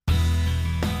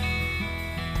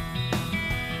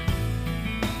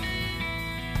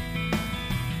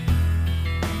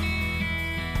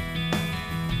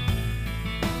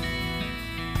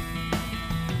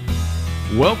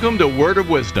Welcome to Word of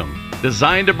Wisdom,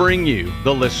 designed to bring you,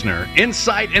 the listener,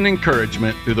 insight and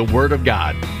encouragement through the Word of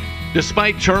God.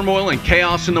 Despite turmoil and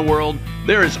chaos in the world,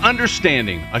 there is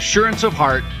understanding, assurance of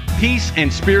heart, peace,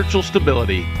 and spiritual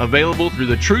stability available through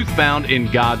the truth found in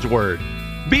God's Word.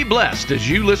 Be blessed as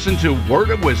you listen to Word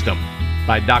of Wisdom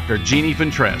by Dr. Jeannie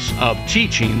Fentress of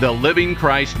Teaching the Living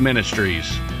Christ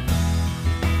Ministries.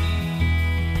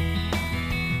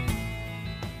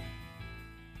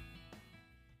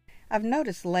 I've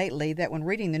noticed lately that when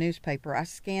reading the newspaper, I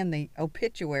scan the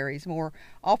obituaries more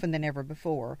often than ever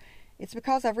before. It's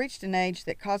because I've reached an age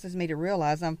that causes me to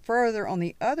realize I'm further on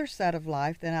the other side of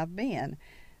life than I've been.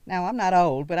 Now, I'm not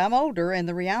old, but I'm older, and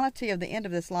the reality of the end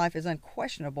of this life is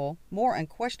unquestionable, more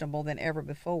unquestionable than ever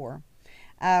before.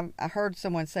 I heard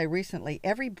someone say recently,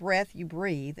 every breath you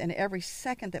breathe and every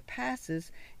second that passes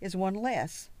is one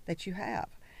less that you have.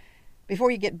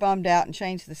 Before you get bummed out and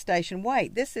change the station,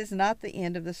 wait, this is not the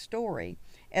end of the story.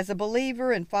 As a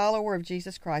believer and follower of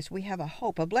Jesus Christ, we have a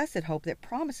hope, a blessed hope that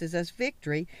promises us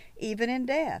victory even in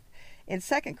death. In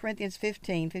 2 Corinthians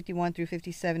 15:51 through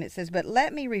 57, it says, "But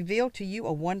let me reveal to you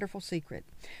a wonderful secret.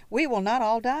 We will not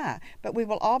all die, but we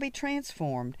will all be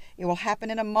transformed. It will happen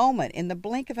in a moment, in the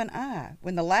blink of an eye,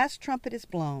 when the last trumpet is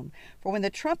blown. For when the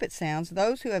trumpet sounds,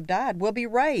 those who have died will be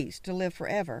raised to live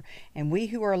forever, and we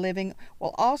who are living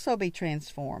will also be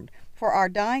transformed. For our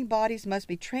dying bodies must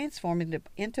be transformed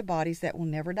into bodies that will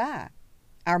never die.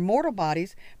 Our mortal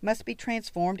bodies must be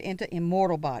transformed into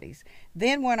immortal bodies.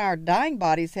 Then when our dying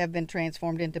bodies have been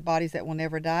transformed into bodies that will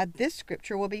never die, this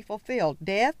scripture will be fulfilled.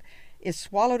 Death is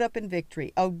swallowed up in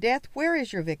victory. O death, where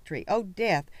is your victory? O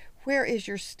death, where is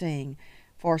your sting?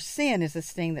 For sin is the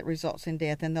sting that results in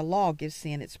death, and the law gives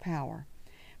sin its power.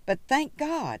 But thank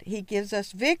God, He gives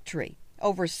us victory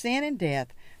over sin and death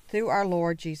through our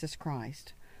Lord Jesus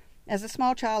Christ." As a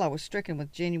small child, I was stricken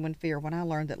with genuine fear when I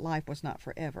learned that life was not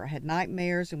forever. I had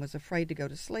nightmares and was afraid to go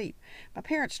to sleep. My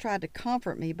parents tried to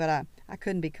comfort me, but I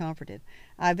couldn't be comforted.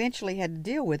 I eventually had to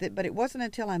deal with it, but it wasn't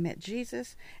until I met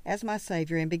Jesus as my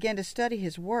Savior and began to study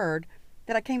His Word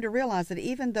that I came to realize that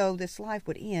even though this life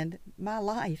would end, my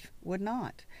life would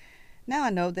not. Now I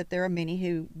know that there are many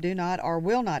who do not or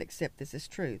will not accept this as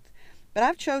truth. But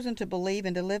I've chosen to believe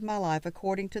and to live my life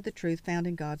according to the truth found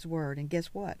in God's Word. And guess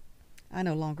what? I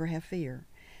no longer have fear.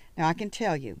 Now, I can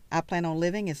tell you, I plan on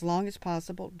living as long as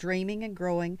possible, dreaming and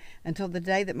growing until the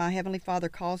day that my Heavenly Father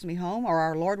calls me home or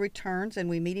our Lord returns and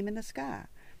we meet Him in the sky.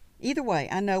 Either way,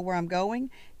 I know where I'm going,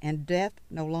 and death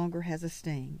no longer has a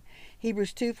sting.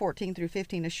 Hebrews 2:14 through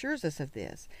 15 assures us of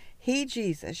this. He,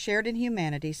 Jesus, shared in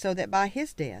humanity so that by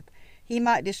His death He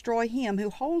might destroy him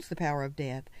who holds the power of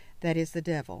death, that is the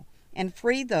devil, and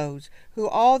free those who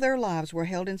all their lives were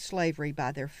held in slavery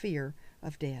by their fear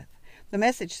of death. The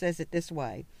Message says it this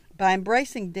way: by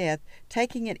embracing death,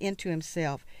 taking it into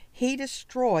Himself, He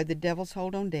destroyed the devil's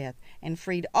hold on death and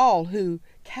freed all who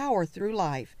cower through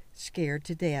life scared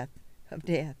to death of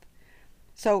death.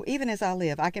 So even as I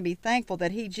live, I can be thankful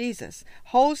that He, Jesus,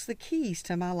 holds the keys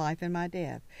to my life and my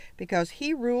death. Because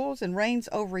He rules and reigns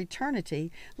over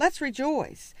eternity, let's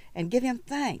rejoice and give Him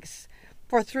thanks.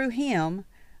 For through Him,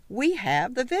 we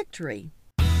have the victory.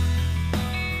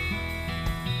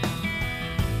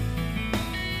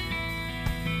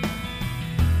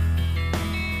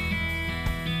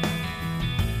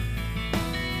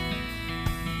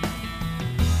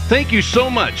 Thank you so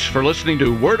much for listening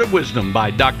to Word of Wisdom by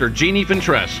Dr. Jeannie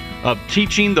Fentress of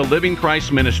Teaching the Living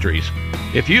Christ Ministries.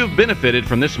 If you have benefited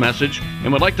from this message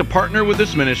and would like to partner with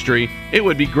this ministry, it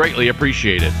would be greatly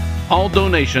appreciated. All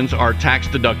donations are tax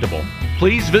deductible.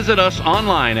 Please visit us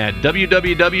online at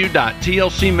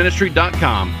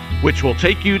www.tlcministry.com, which will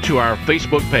take you to our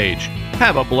Facebook page.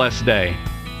 Have a blessed day.